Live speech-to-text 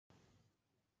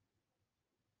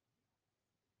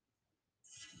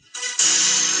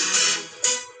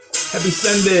Happy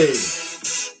Sunday.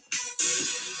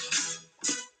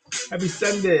 Happy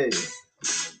Sunday.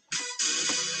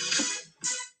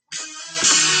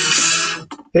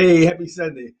 Hey, happy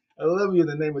Sunday. I love you in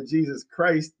the name of Jesus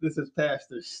Christ. This is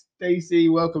Pastor Stacy.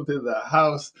 Welcome to the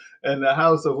house, and the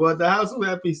house of what? The house of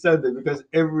Happy Sunday, because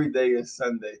every day is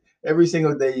Sunday. Every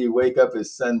single day you wake up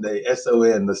is Sunday.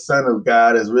 S-O-N. The Son of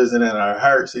God has risen in our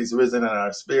hearts. He's risen in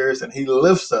our spirits, and he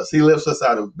lifts us. He lifts us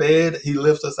out of bed. He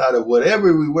lifts us out of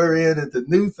whatever we were in into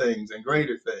new things and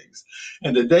greater things.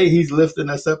 And today he's lifting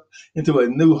us up into a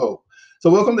new hope. So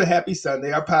welcome to Happy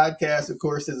Sunday. Our podcast, of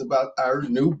course, is about our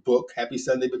new book, Happy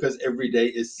Sunday, because every day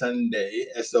is Sunday,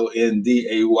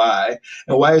 S-O-N-D-A-Y.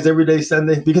 And why is every day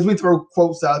Sunday? Because we throw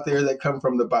quotes out there that come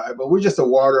from the Bible. We're just a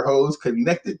water hose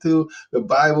connected to the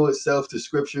Bible itself, to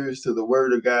scriptures, to the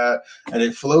Word of God, and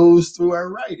it flows through our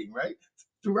writing, right?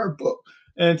 Through our book.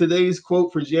 And today's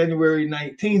quote for January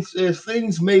 19th says,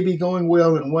 things may be going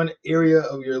well in one area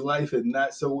of your life and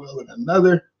not so well in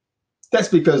another. That's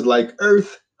because, like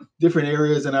Earth, different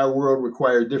areas in our world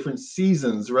require different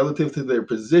seasons relative to their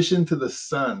position to the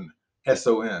sun,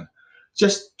 S-O-N.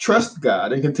 Just trust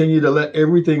God and continue to let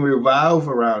everything revolve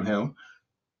around him.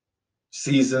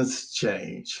 Seasons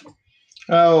change.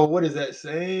 Oh, what is that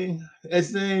saying?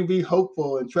 It's saying be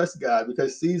hopeful and trust God,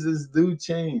 because seasons do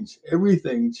change.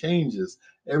 Everything changes.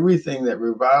 Everything that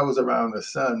revolves around the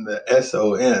sun, the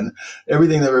S-O-N,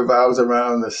 everything that revolves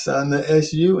around the sun, the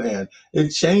S-U-N, it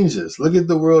changes. Look at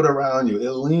the world around you. It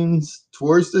leans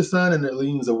towards the sun and it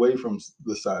leans away from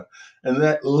the sun. And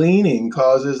that leaning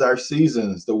causes our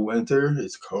seasons. The winter,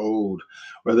 it's cold,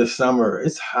 or the summer,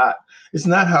 it's hot. It's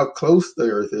not how close the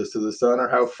earth is to the sun or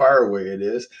how far away it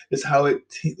is. It's how it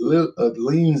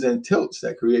leans and tilts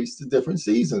that creates the different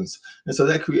seasons. And so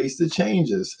that creates the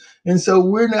changes. And so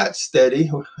we're not steady.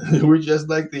 We're just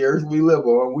like the earth we live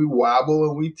on. We wobble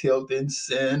and we tilt and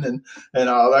sin and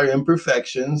all our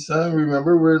imperfections.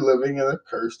 Remember, we're living in a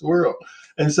cursed world.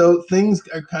 And so things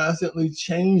are constantly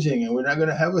changing, and we're not going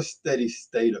to have a steady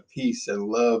state of peace and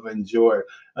love and joy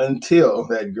until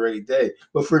that great day.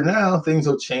 But for now, things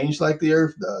will change like the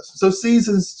earth does. So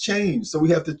seasons change. So we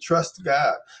have to trust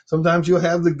God. Sometimes you'll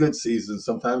have the good seasons.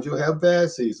 Sometimes you'll have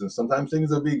bad seasons. Sometimes things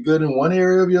will be good in one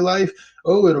area of your life.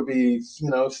 Oh, it'll be,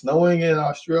 snowing in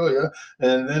Australia,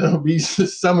 and then it'll be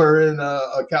summer in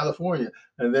California.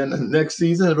 And then the next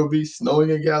season, it'll be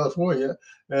snowing in California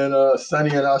and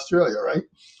sunny in Australia, right?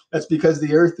 That's because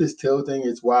the earth is tilting,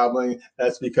 it's wobbling.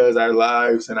 That's because our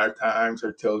lives and our times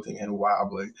are tilting and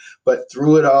wobbling. But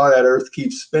through it all, that earth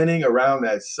keeps spinning around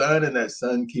that sun, and that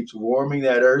sun keeps warming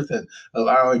that earth and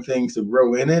allowing things to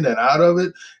grow in it and out of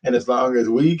it. And as long as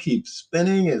we keep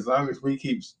spinning, as long as we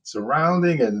keep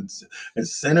surrounding and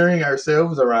centering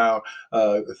ourselves around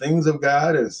the things of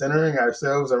God and centering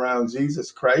ourselves around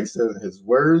Jesus Christ and his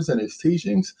words and his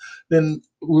teachings, then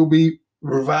we'll be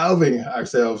revolving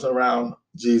ourselves around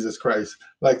Jesus Christ,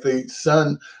 like the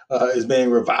sun is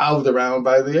being revolved around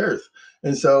by the earth.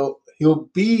 And so he'll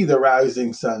be the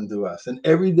rising sun to us, and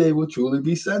every day will truly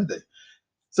be Sunday.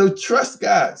 So trust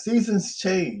God. Seasons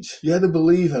change. You have to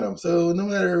believe in him. So no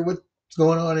matter what's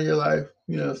going on in your life,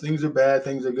 if things are bad,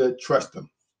 things are good, trust him.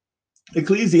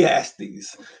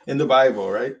 Ecclesiastes in the Bible,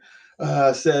 right,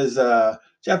 says,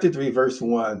 chapter 3, verse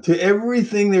 1, to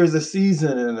everything there's a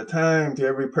season and a time to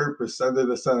every purpose under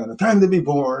the sun, a time to be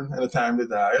born and a time to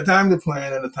die, a time to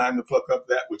plant and a time to pluck up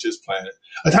that which is planted,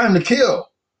 a time to kill.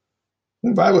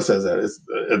 The Bible says that it's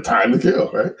a time to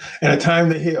kill, right? And a time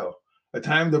to heal, a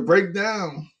time to break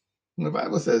down. And the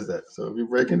Bible says that. So if you're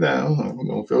breaking down, we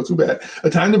don't feel too bad. A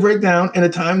time to break down and a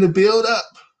time to build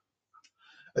up,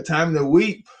 a time to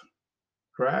weep.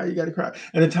 Cry, you got to cry.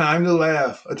 And a time to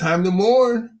laugh, a time to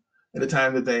mourn, and a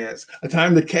time to dance, a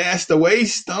time to cast away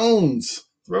stones,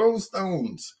 throw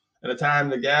stones, and a time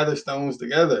to gather stones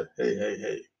together. Hey, hey,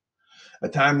 hey. A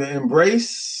time to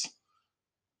embrace,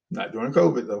 not during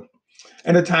COVID though,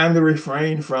 and a time to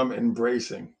refrain from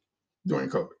embracing during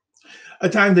COVID. A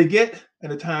time to get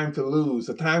and a time to lose,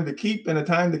 a time to keep and a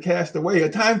time to cast away, a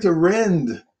time to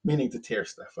rend, meaning to tear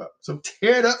stuff up. So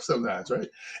tear it up sometimes, right?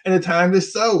 And a time to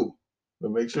sow.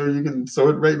 But make sure you can sew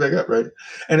it right back up, right?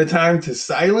 And a time to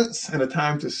silence and a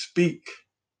time to speak.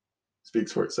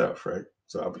 Speaks for itself, right?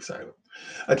 So I'll be silent.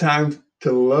 A time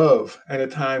to love and a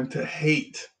time to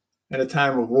hate, and a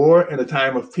time of war and a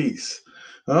time of peace.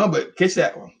 Oh, but catch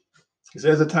that one. It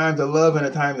says a time to love and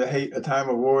a time to hate, a time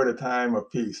of war and a time of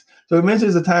peace. So it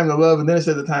mentions a time to love, and then it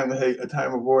says a time to hate, a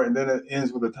time of war, and then it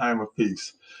ends with a time of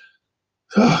peace.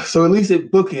 So at least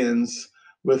it bookends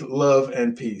with love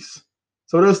and peace.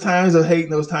 So those times of hate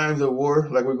and those times of war,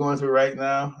 like we're going through right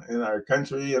now in our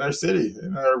country, in our city,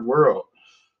 in our world,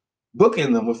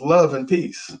 bookend them with love and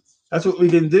peace. That's what we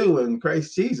can do in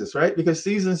Christ Jesus, right? Because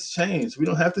seasons change. We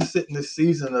don't have to sit in this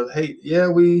season of hate. Yeah,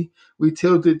 we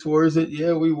tilted towards it.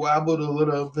 Yeah, we wobbled a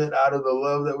little bit out of the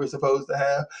love that we're supposed to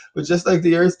have. But just like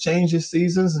the earth changes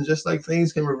seasons, and just like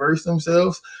things can reverse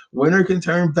themselves, winter can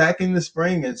turn back into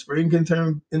spring, and spring can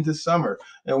turn into summer.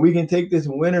 And we can take this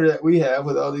winter that we have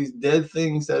with all these dead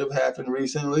things that have happened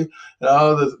recently, and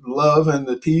all the love and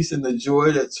the peace and the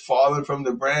joy that's fallen from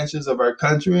the branches of our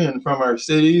country and from our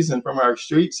cities and from our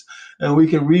streets. And we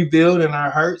can rebuild in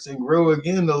our hearts and grow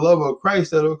again the love of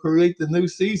Christ that will create the new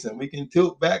season. We can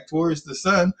tilt back towards the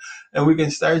sun, and we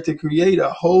can start to create a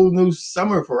whole new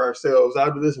summer for ourselves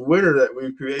out of this winter that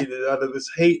we've created, out of this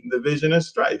hate and division and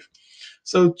strife.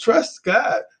 So trust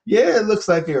God. Yeah, it looks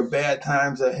like there are bad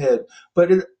times ahead,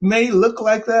 but it may look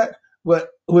like that. But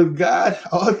with God,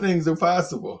 all things are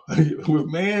possible. With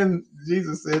man,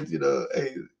 Jesus said,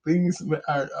 hey, things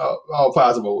aren't all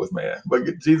possible with man.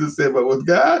 But Jesus said, but with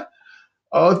God,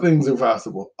 all things are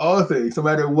possible. All things, no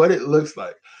matter what it looks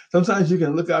like. Sometimes you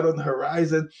can look out on the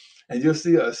horizon and you'll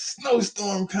see a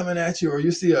snowstorm coming at you, or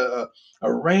you see a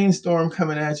rainstorm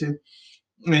coming at you,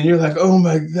 and you're like, oh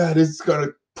my God, it's gonna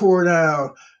pour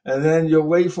down. And then you'll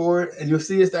wait for it and you'll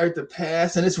see it start to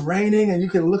pass, and it's raining, and you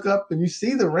can look up and you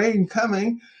see the rain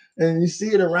coming, and you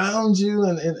see it around you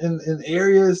and in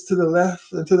areas to the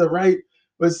left and to the right,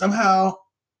 but somehow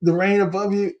the rain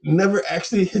above you never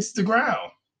actually hits the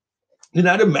ground. You're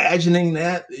not imagining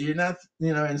that. You're not,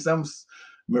 in some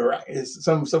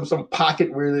some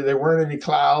pocket where there weren't any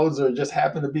clouds, or just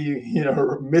happened to be,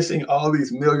 missing all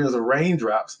these millions of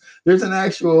raindrops. There's an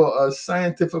actual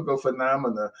scientific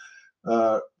phenomena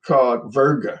called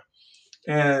Virga.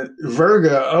 And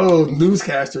Virga,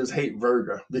 newscasters hate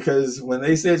Virga, because when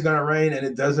they say it's going to rain and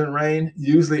it doesn't rain,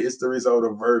 usually it's the result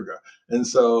of Virga. And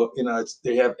so,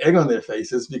 they have egg on their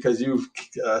faces because you've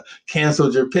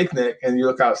canceled your picnic, and you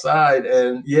look outside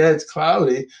and yeah, it's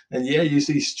cloudy, and yeah, you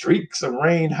see streaks of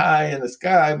rain high in the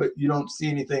sky, but you don't see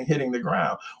anything hitting the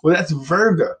ground. Well, that's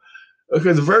Virga.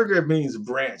 Because Virga means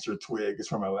branch or twig. It's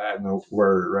from a Latin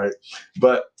word, right?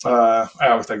 But I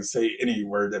always like to say any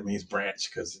word that means branch,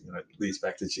 because it leads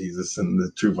back to Jesus and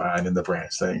the true vine and the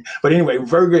branch thing. But anyway,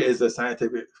 Virga is a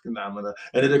scientific phenomenon,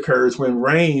 and it occurs when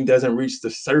rain doesn't reach the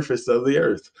surface of the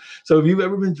earth. So if you've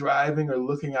ever been driving or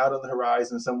looking out on the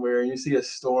horizon somewhere, and you see a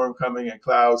storm coming and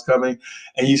clouds coming,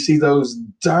 and you see those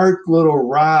dark little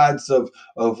rods of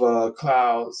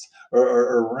clouds,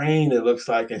 or rain, it looks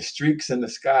like, and streaks in the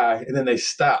sky, and then they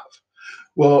stop.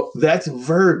 Well, that's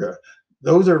Virga.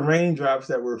 Those are raindrops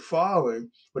that were falling,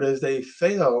 but as they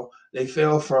fell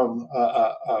from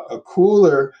a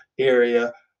cooler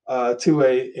area to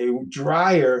a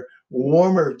drier,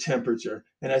 warmer temperature.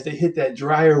 And as they hit that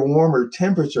drier, warmer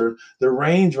temperature, the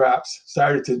raindrops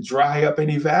started to dry up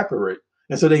and evaporate.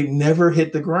 And so they never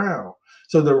hit the ground.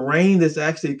 So the rain that's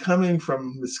actually coming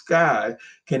from the sky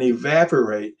can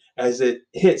evaporate as it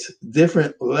hits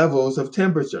different levels of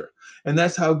temperature. And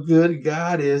that's how good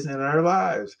God is in our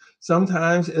lives.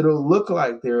 Sometimes it'll look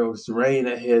like there's rain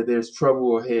ahead, there's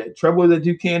trouble ahead, trouble that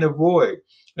you can't avoid.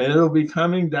 And it'll be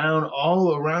coming down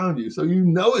all around you. So you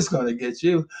know it's going to get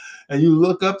you. And you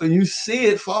look up and you see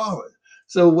it falling.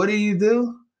 So what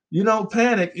do? You don't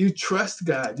panic. You trust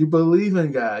God. You believe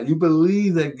in God. You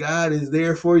believe that God is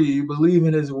there for you. You believe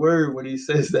in his word when he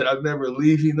says that I'll never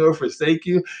leave you nor forsake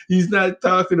you. He's not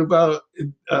talking about,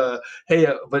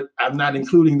 but I'm not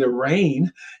including the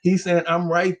rain. He's saying, I'm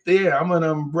right there. I'm an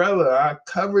umbrella. I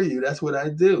cover you. That's what I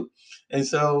do. And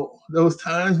so those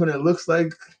times when it looks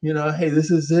like, hey,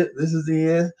 this is it. This is the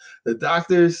end. The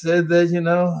doctor said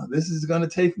that, this is going to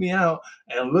take me out.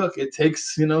 And look, it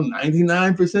takes,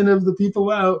 99% of the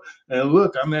people out. And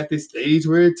look, I'm at this stage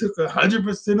where it took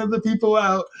 100% of the people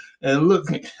out. And look,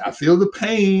 I feel the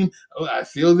pain. I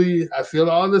feel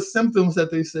all the symptoms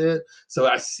that they said. So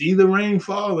I see the rain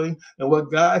falling. And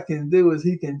what God can do is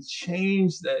he can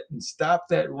change that and stop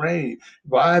that rain.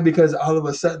 Why? Because all of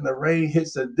a sudden the rain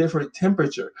hits a different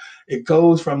temperature. It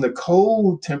goes from the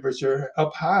cold temperature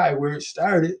up high where it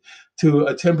started to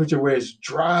a temperature where it's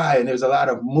dry and there's a lot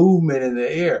of movement in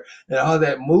the air. And all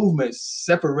that movement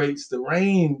separates the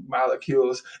rain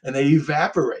molecules and they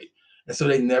evaporate. And so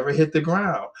they never hit the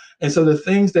ground. And so the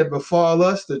things that befall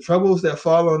us, the troubles that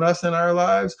fall on us in our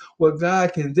lives, what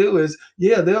God can do is,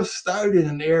 they'll start in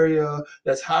an area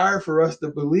that's hard for us to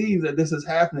believe that this is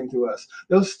happening to us.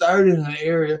 They'll start in an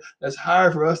area that's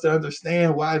hard for us to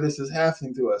understand why this is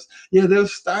happening to us. They'll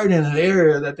start in an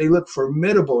area that they look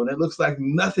formidable and it looks like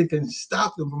nothing can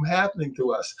stop them from happening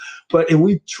to us. But if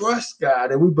we trust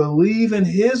God and we believe in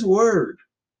his word,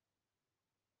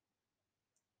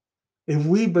 If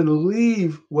we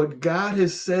believe what God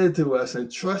has said to us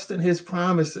and trust in his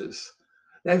promises,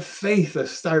 that faith will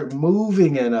start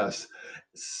moving in us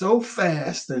so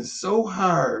fast and so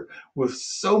hard, with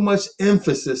so much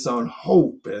emphasis on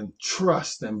hope and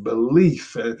trust and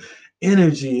belief and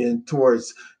energy and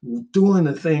towards doing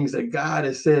the things that God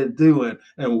has said doing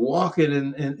and walking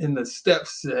in the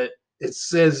steps that it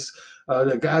says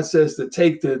that God says to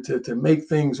take to make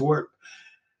things work,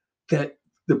 that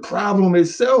the problem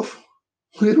itself,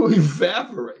 it'll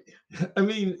evaporate. I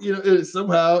mean,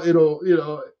 somehow it'll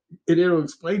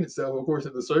explain itself, of course,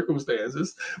 in the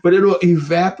circumstances, but it'll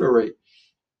evaporate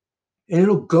and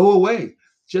it'll go away,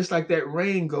 just like that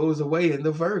rain goes away in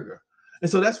the Virga.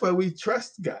 And so that's why we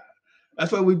trust God.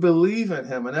 That's why we believe in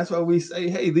him. And that's why we say,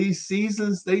 hey, these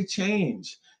seasons, they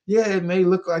change. Yeah, it may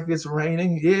look like it's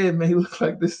raining. Yeah, it may look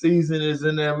like the season is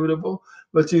inevitable.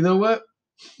 But you know what?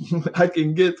 I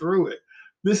can get through it.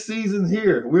 This season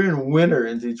here, we're in winter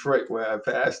in Detroit where I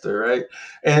pastor, right?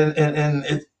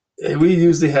 And we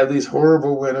usually have these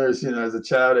horrible winters. As a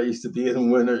child, I used to be in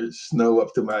winter snow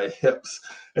up to my hips.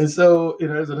 And so,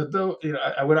 as an adult,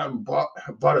 I went out and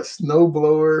bought a snow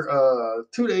blower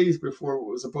 2 days before it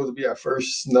was supposed to be our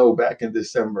first snow back in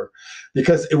December,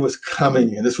 because it was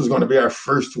coming and this was going to be our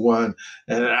first one.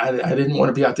 And I didn't want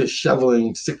to be out there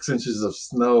shoveling 6 inches of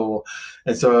snow.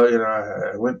 And so,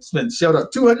 I shelled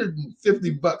out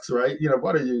 $250, right?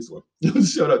 Bought a used one.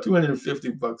 Shelled out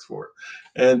 $250 for it.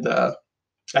 And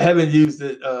I haven't used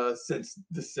it since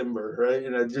December, right?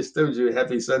 And I just told you,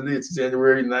 happy Sunday. It's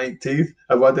January 19th.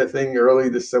 I bought that thing early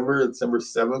December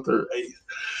 7th or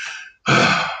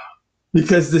 8th.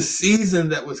 Because the season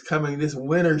that was coming, this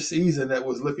winter season that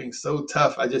was looking so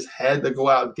tough, I just had to go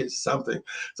out and get something.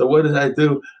 So what did I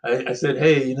do? I said,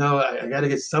 hey, I got to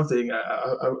get something.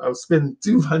 I'll spend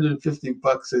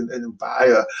 $250 and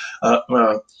buy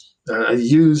a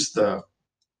used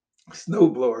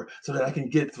snowblower so that I can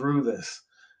get through this.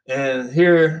 And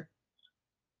here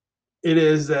it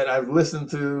is that I've listened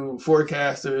to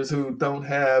forecasters who don't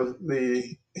have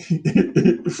the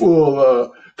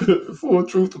full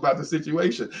truth about the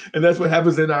situation. And that's what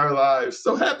happens in our lives.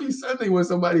 So happy Sunday when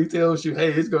somebody tells you,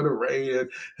 hey, it's going to rain. And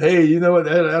hey, you know what?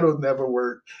 That'll never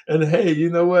work. And hey, you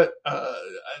know what?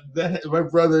 My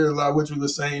brother-in-law went through the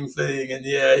same thing. And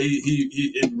yeah,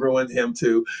 it ruined him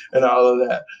too. And all of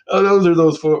that. Oh, those are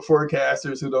those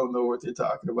forecasters who don't know what they're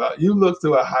talking about. You look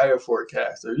to a higher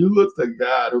forecaster. You look to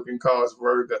God, who can cause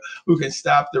Virga, who can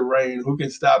stop the rain, who can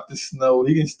stop the snow.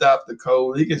 He can stop the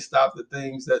cold. He can stop the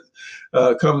things that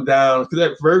come down, because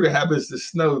that Virga happens to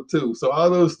snow too. So all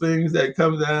those things that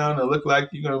come down and look like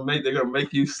they're gonna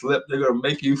make you slip, they're gonna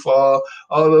make you fall.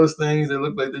 All those things that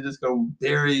look like they're just gonna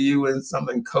bury you in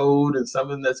something cold and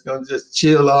something that's gonna just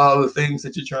chill all the things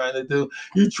that you're trying to do.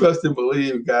 You trust and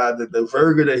believe God that the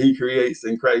Virga that He creates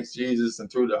in Christ Jesus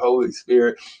and through the Holy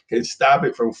Spirit can stop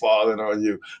it from falling on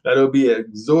you. That it'll be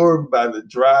absorbed by the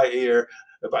dry air,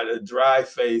 by the dry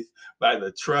faith, by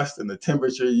the trust and the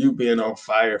temperature, you being on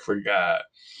fire for God.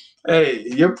 Hey,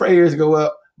 your prayers go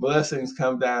up, blessings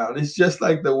come down. It's just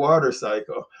like the water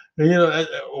cycle. And,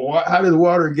 how does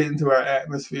water get into our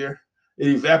atmosphere? It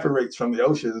evaporates from the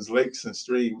oceans, lakes, and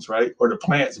streams, right? Or the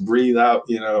plants breathe out,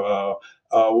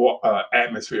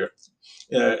 atmosphere.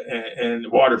 And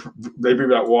water, they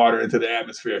breathe out water into the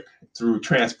atmosphere through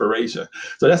transpiration.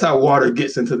 So that's how water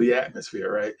gets into the atmosphere,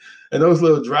 right? And those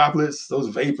little droplets, those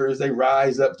vapors, they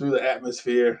rise up through the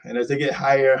atmosphere. And as they get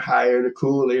higher and higher, the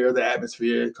cool air of the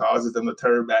atmosphere causes them to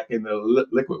turn back into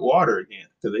liquid water again,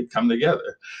 because they come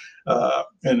together.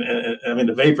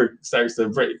 The vapor starts to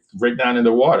break down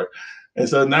into water. And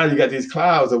so now you got these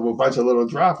clouds of a bunch of little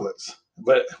droplets.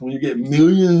 But when you get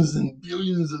millions and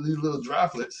billions of these little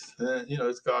droplets,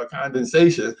 it's called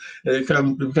condensation, and it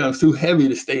becomes too heavy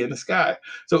to stay in the sky.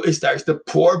 So it starts to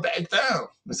pour back down.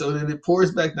 And so then it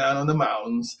pours back down on the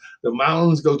mountains. The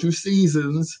mountains go through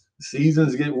seasons. The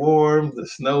seasons get warm. The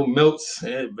snow melts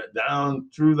down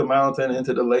through the mountain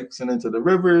into the lakes and into the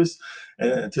rivers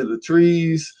and to the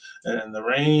trees. And the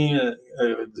rain,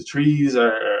 the trees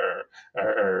are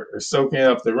soaking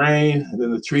up the rain, and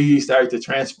then the trees start to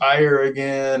transpire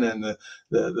again, and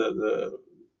the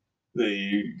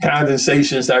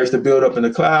condensation starts to build up in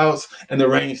the clouds, and the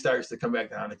rain starts to come back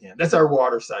down again. That's our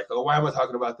water cycle. Why am I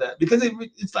talking about that? Because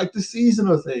it's like the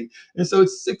seasonal thing. And so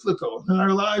it's cyclical. In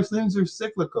our lives, things are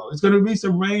cyclical. It's going to be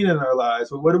some rain in our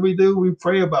lives. But what do? We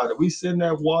pray about it. We send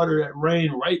that water, that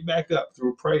rain right back up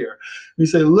through prayer. We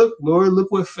say, look, Lord, look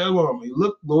what fell on me.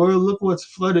 Look, Lord, look what's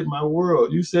flooded my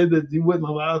world. You said that you wouldn't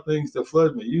allow things to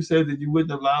flood me. You said that you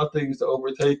wouldn't allow things to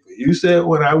overtake me. You said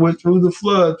when I went through the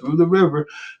flood, through the river,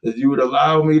 that you would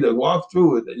allow me to walk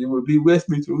through it, that you would be with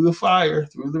me through the fire,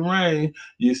 through the rain.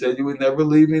 You said you would never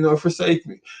leave me nor forsake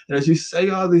me. And as you say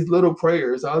all these little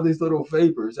prayers, all these little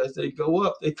vapors, as they go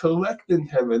up, they collect in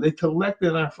heaven. They collect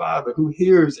in our Father who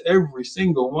hears every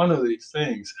single one of these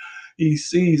things. He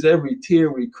sees every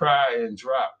tear we cry and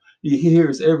drop. He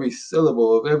hears every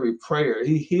syllable of every prayer.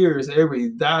 He hears every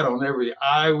dot on every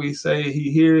I we say.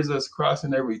 He hears us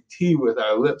crossing every T with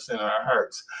our lips and our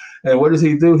hearts. And what does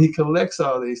he do? He collects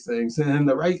all these things. And in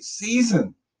the right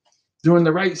season, during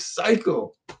the right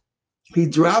cycle, he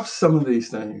drops some of these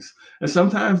things. And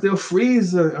sometimes they'll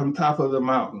freeze on top of the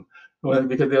mountain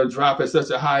because they'll drop at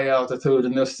such a high altitude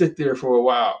and they'll sit there for a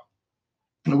while.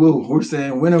 We're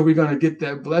saying, when are we going to get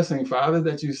that blessing, Father,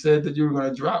 that you said that you were going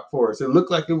to drop for us? It looked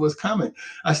like it was coming.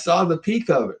 I saw the peak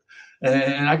of it,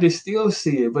 and I can still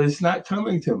see it, but it's not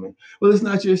coming to me. Well, it's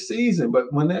not your season.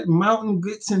 But when that mountain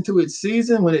gets into its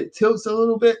season, when it tilts a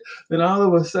little bit, then all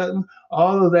of a sudden,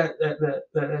 all of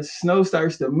that snow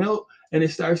starts to melt, and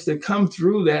it starts to come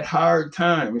through that hard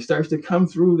time. It starts to come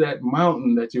through that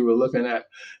mountain that you were looking at,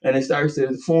 and it starts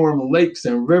to form lakes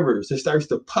and rivers. It starts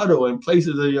to puddle in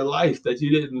places of your life that you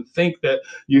didn't think that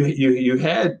you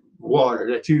had water,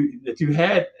 that you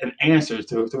had an answer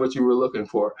to what you were looking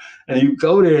for. And you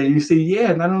go there and you see,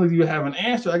 yeah, not only do you have an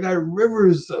answer, I got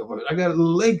rivers of it. I got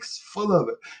lakes full of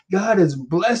it. God is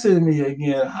blessing me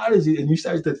again. How did you? And you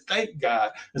start to thank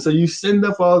God. And so you send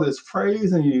up all this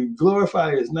praise and you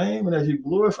glorify his name. And as you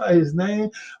glorify his name,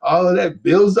 all of that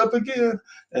builds up again.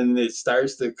 And it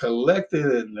starts to collect it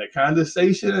and the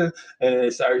condensation. And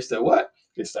it starts to what?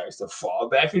 It starts to fall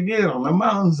back again on the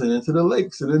mountains and into the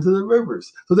lakes and into the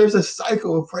rivers. So there's a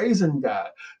cycle of praising God.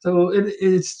 So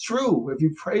it's true. If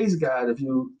you praise God, if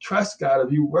you trust God,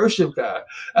 if you worship God,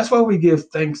 that's why we give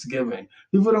thanksgiving.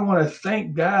 People don't want to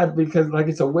thank God because like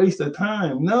it's a waste of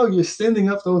time. No, you're sending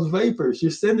up those vapors.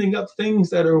 You're sending up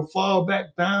things that will fall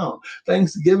back down.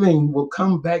 Thanksgiving will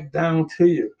come back down to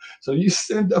you. So you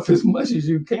send up as much as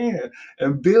you can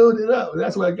and build it up.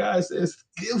 That's why God says,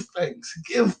 give thanks,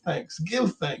 give thanks,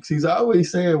 give thanks. He's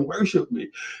always saying, worship me,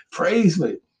 praise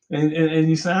me. And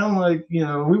you sound like,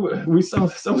 we some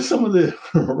of the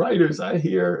readers I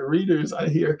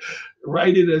hear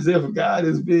write it as if God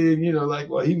is being, like,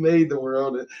 well, he made the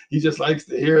world and he just likes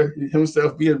to hear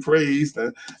himself being praised.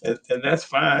 And that's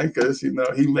fine because, he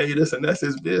made us and that's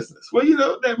his business. Well,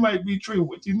 that might be true,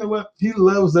 but you know what? He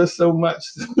loves us so much.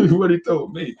 What he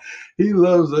told me, he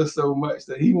loves us so much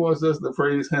that he wants us to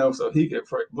praise him so he can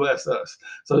bless us,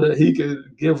 so that he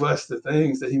can give us the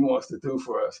things that he wants to do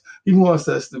for us. He wants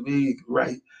us to be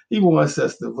right. He wants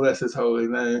us to bless his holy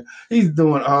name. He's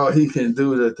doing all he can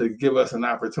do to give us an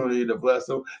opportunity to bless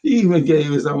him. He even gave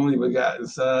his only begotten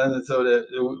son so that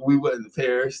we wouldn't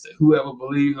perish. That whoever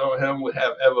believes on him would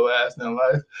have everlasting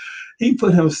life. He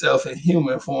put himself in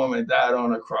human form and died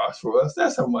on a cross for us.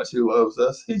 That's how much he loves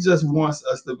us. He just wants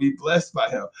us to be blessed by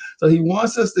him. So he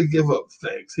wants us to give up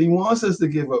thanks. He wants us to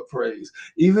give up praise,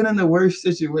 even in the worst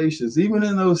situations, even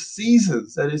in those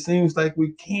seasons that it seems like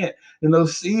we can't, in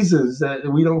those seasons that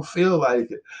we don't feel like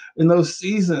it, in those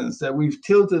seasons that we've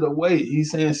tilted away.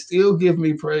 He's saying, still give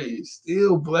me praise,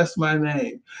 still bless my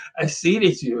name. I see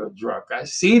that you're drunk. I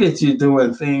see that you're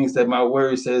doing things that my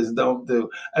word says don't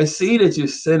do. I see that you're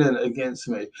sinning against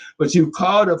me, but you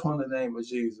called upon the name of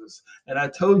Jesus. And I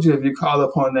told you, if you call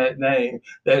upon that name,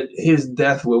 that his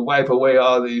death would wipe away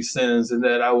all these sins and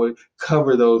that I would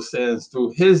cover those sins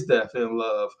through his death in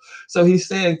love. So he's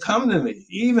saying, come to me,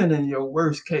 even in your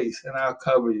worst case, and I'll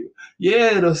cover you.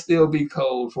 Yeah, it'll still be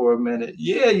cold for a minute.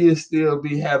 Yeah, you'll still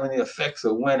be having the effects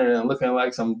of winter and looking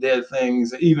like some dead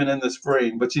things, even in the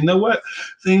spring. But you know what?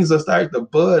 Things will start to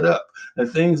bud up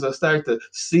and things will start to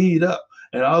seed up.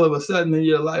 And all of a sudden in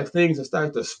your life, things will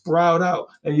start to sprout out.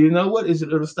 And you know what?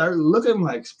 It'll start looking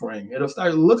like spring. It'll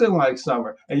start looking like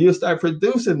summer. And you'll start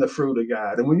producing the fruit of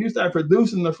God. And when you start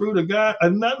producing the fruit of God,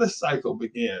 another cycle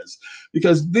begins.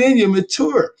 Because then you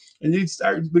mature and you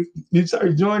start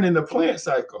joining the plant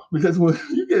cycle. Because when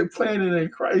you get planted in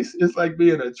Christ, it's like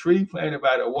being a tree planted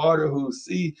by the water whose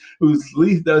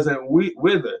leaf doesn't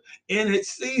wither in its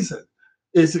season.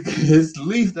 His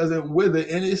leaf doesn't wither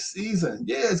in its season.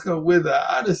 Yeah, it's going to wither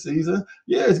out of season.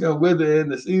 Yeah, it's going to wither in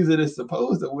the season it's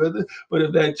supposed to wither. But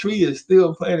if that tree is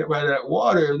still planted by that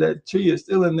water, if that tree is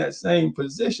still in that same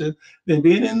position, then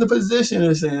being in the position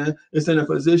it's in a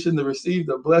position to receive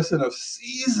the blessing of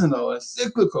seasonal and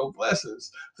cyclical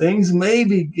blessings. Things may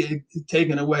be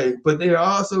taken away, but they are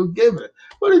also given.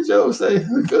 What did Job say?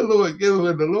 The good Lord giveth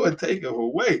and the Lord taketh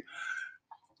away.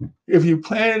 If you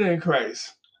plant in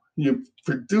Christ, you're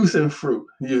producing fruit.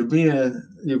 You're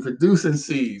producing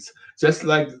seeds. Just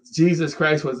like Jesus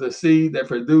Christ was the seed that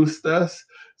produced us,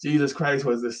 Jesus Christ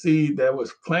was the seed that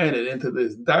was planted into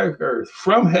this dark earth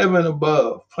from heaven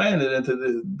above, planted into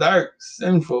this dark,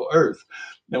 sinful earth.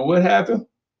 And what happened?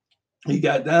 He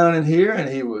got down in here and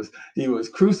he was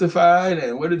crucified.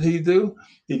 And what did he do?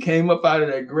 He came up out of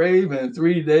that grave in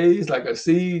 3 days like a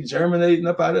seed germinating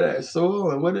up out of that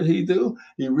soil. And what did he do?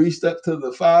 He reached up to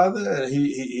the Father, and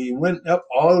he went up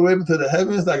all the way up to the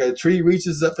heavens like a tree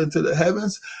reaches up into the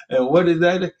heavens. And what did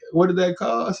that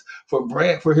cause?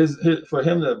 For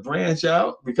him to branch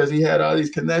out, because he had all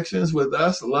these connections with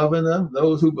us, loving them,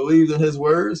 those who believed in his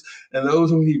words, and those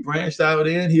who he branched out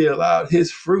in, he allowed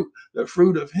his fruit, the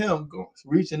fruit of him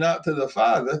reaching out to the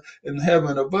Father in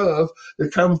heaven above, to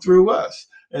come through us.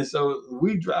 And so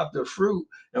we drop the fruit.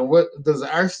 And what does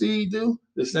our seed do?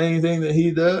 The same thing that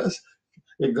he does.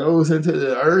 It goes into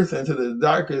the earth, into the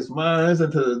darkest minds,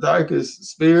 into the darkest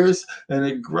spirits, and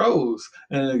it grows.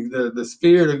 And the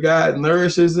Spirit of God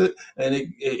nourishes it, and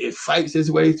it fights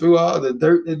its way through all the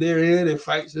dirt that they're in. It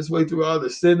fights its way through all the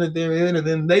sin that they're in. And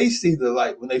then they see the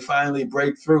light when they finally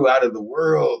break through out of the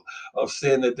world of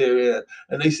sin that they're in.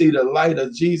 And they see the light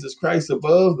of Jesus Christ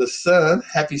above the sun,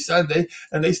 happy Sunday,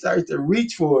 and they start to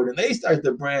reach for it, and they start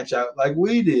to branch out like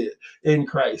we did in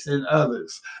Christ and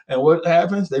others. And what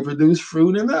happens? They produce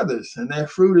fruit in others. And that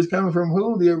fruit is coming from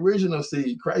who? The original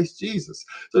seed, Christ Jesus.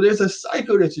 So there's a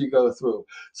cycle that you go through.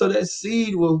 So that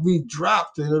seed will be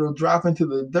dropped, and it'll drop into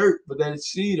the dirt, but that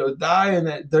seed will die in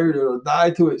that dirt. It'll die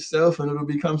to itself, and it'll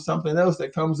become something else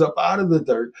that comes up out of the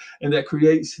dirt and that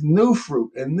creates new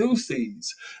fruit and new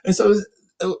seeds. And so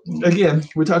again,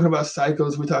 we're talking about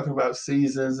cycles, we're talking about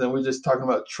seasons, and we're just talking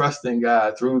about trusting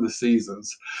God through the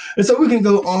seasons. And so we can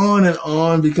go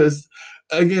on because,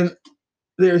 again,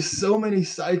 there's so many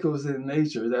cycles in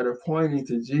nature that are pointing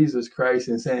to Jesus Christ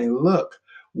and saying, look,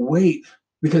 wait,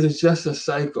 because it's just a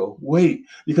cycle. Wait,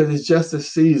 because it's just a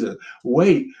season.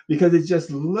 Wait, because it just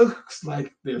looks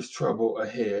like there's trouble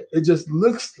ahead. It just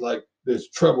looks like there's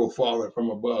trouble falling from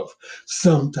above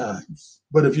sometimes.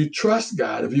 But if you trust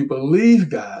God, if you believe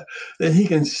God, then he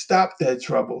can stop that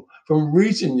trouble from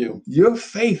reaching you. Your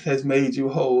faith has made you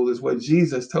whole, is what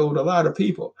Jesus told a lot of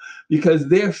people, because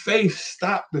their faith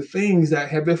stopped the things that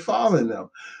had befallen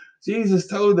them. Jesus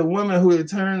told the woman who had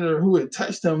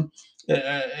touched him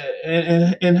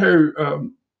in her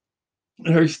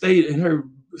state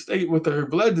with her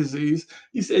blood disease.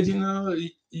 He said,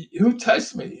 who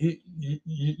touched me?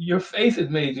 Your faith has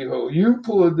made you whole. You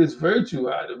pulled this virtue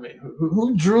out of me.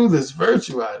 Who drew this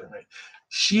virtue out of me?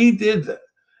 She did that.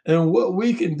 And what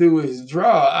we can do is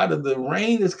draw out of the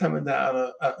rain that's coming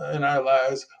down in our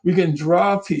lives. We can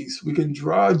draw peace. We can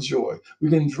draw joy. We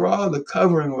can draw the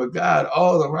covering of God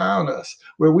all around us,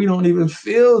 where we don't even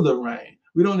feel the rain.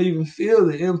 We don't even feel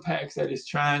the impacts that it's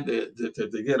trying to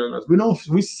get on us.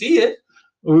 We see it.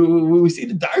 We see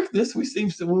the darkness. We're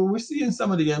seeing some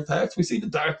of the impacts. We see the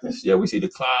darkness. Yeah, we see the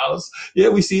clouds. Yeah,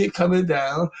 we see it coming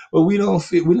down. But we don't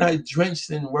feel. We're not drenched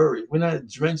in worry. We're not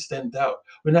drenched in doubt.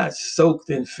 We're not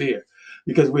soaked in fear,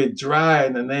 because we're dry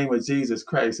in the name of Jesus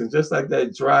Christ. And just like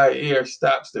that dry air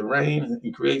stops the rain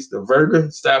and creates the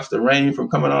verdure, stops the rain from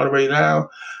coming all the way down,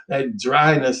 that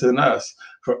dryness in us,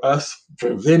 for us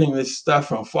preventing this stuff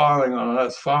from falling on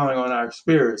us, falling on our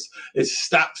spirits, it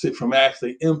stops it from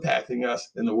actually impacting us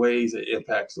in the ways it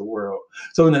impacts the world.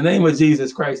 So in the name of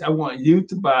Jesus Christ, I want you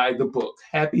to buy the book,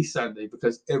 Happy Sunday,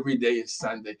 because every day is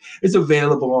Sunday. It's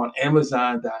available on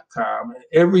Amazon.com. And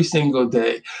every single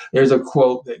day, there's a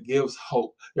quote that gives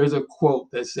hope. There's a quote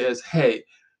that says, hey,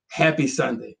 happy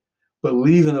Sunday.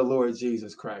 Believe in the Lord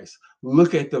Jesus Christ.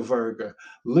 Look at the virga.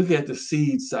 Look at the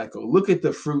seed cycle. Look at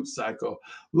the fruit cycle.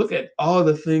 Look at all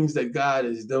the things that God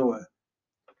is doing,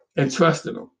 and trust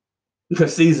in him,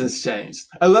 because seasons change.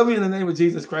 I love you in the name of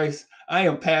Jesus Christ. I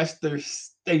am Pastor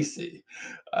Stacy.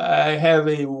 I have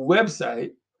a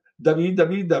website,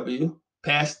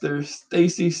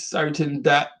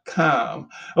 www.pastorstacysartin.com.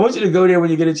 I want you to go there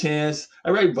when you get a chance. I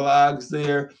write blogs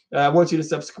there. I want you to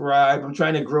subscribe. I'm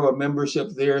trying to grow a membership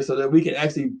there so that we can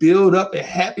actually build up a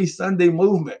Happy Sunday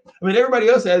movement. I mean, everybody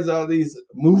else has all these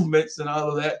movements and all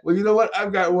of that. Well, you know what?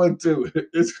 I've got one too.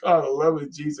 It's called Love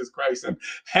of Jesus Christ. And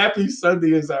Happy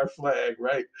Sunday is our flag,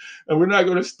 right? And we're not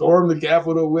going to storm the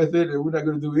Capitol with it, and we're not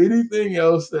going to do anything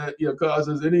else that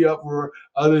causes any uproar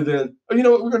other than, you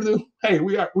know what we're going to do? Hey,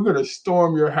 we're going to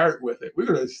storm your heart with it. We're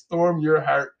going to storm your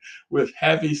heart with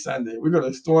Happy Sunday. We're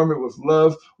going to storm it with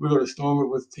love. We're going to storm it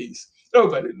with peace.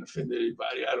 hope I didn't offend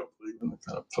anybody. I don't believe in the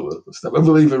kind of political stuff. I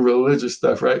believe in religious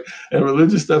stuff, right? And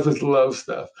religious stuff is love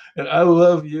stuff. And I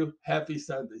love you. Happy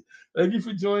Sunday. Thank you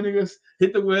for joining us.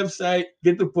 Hit the website,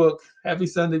 get the book, Happy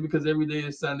Sunday Because Every Day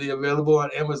is Sunday, available on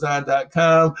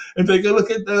Amazon.com. And take a look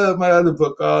at my other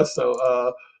book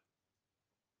also,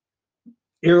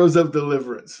 Heroes of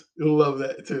Deliverance. You'll love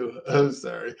that too. I'm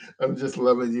sorry. I'm just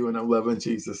loving you and I'm loving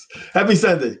Jesus. Happy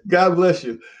Sunday. God bless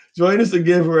you. Join us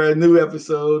again for a new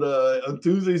episode on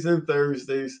Tuesdays and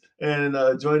Thursdays. And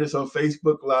join us on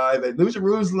Facebook Live at New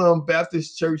Jerusalem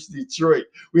Baptist Church, Detroit.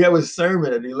 We have a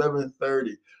sermon at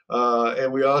 11:30.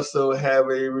 And we also have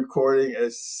a recording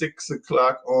at 6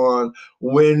 o'clock on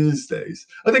Wednesdays.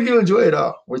 I think you'll enjoy it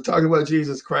all. We're talking about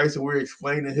Jesus Christ and we're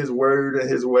explaining his word and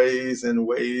his ways and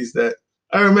ways that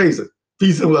are amazing.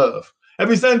 Peace and love.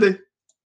 Happy Sunday.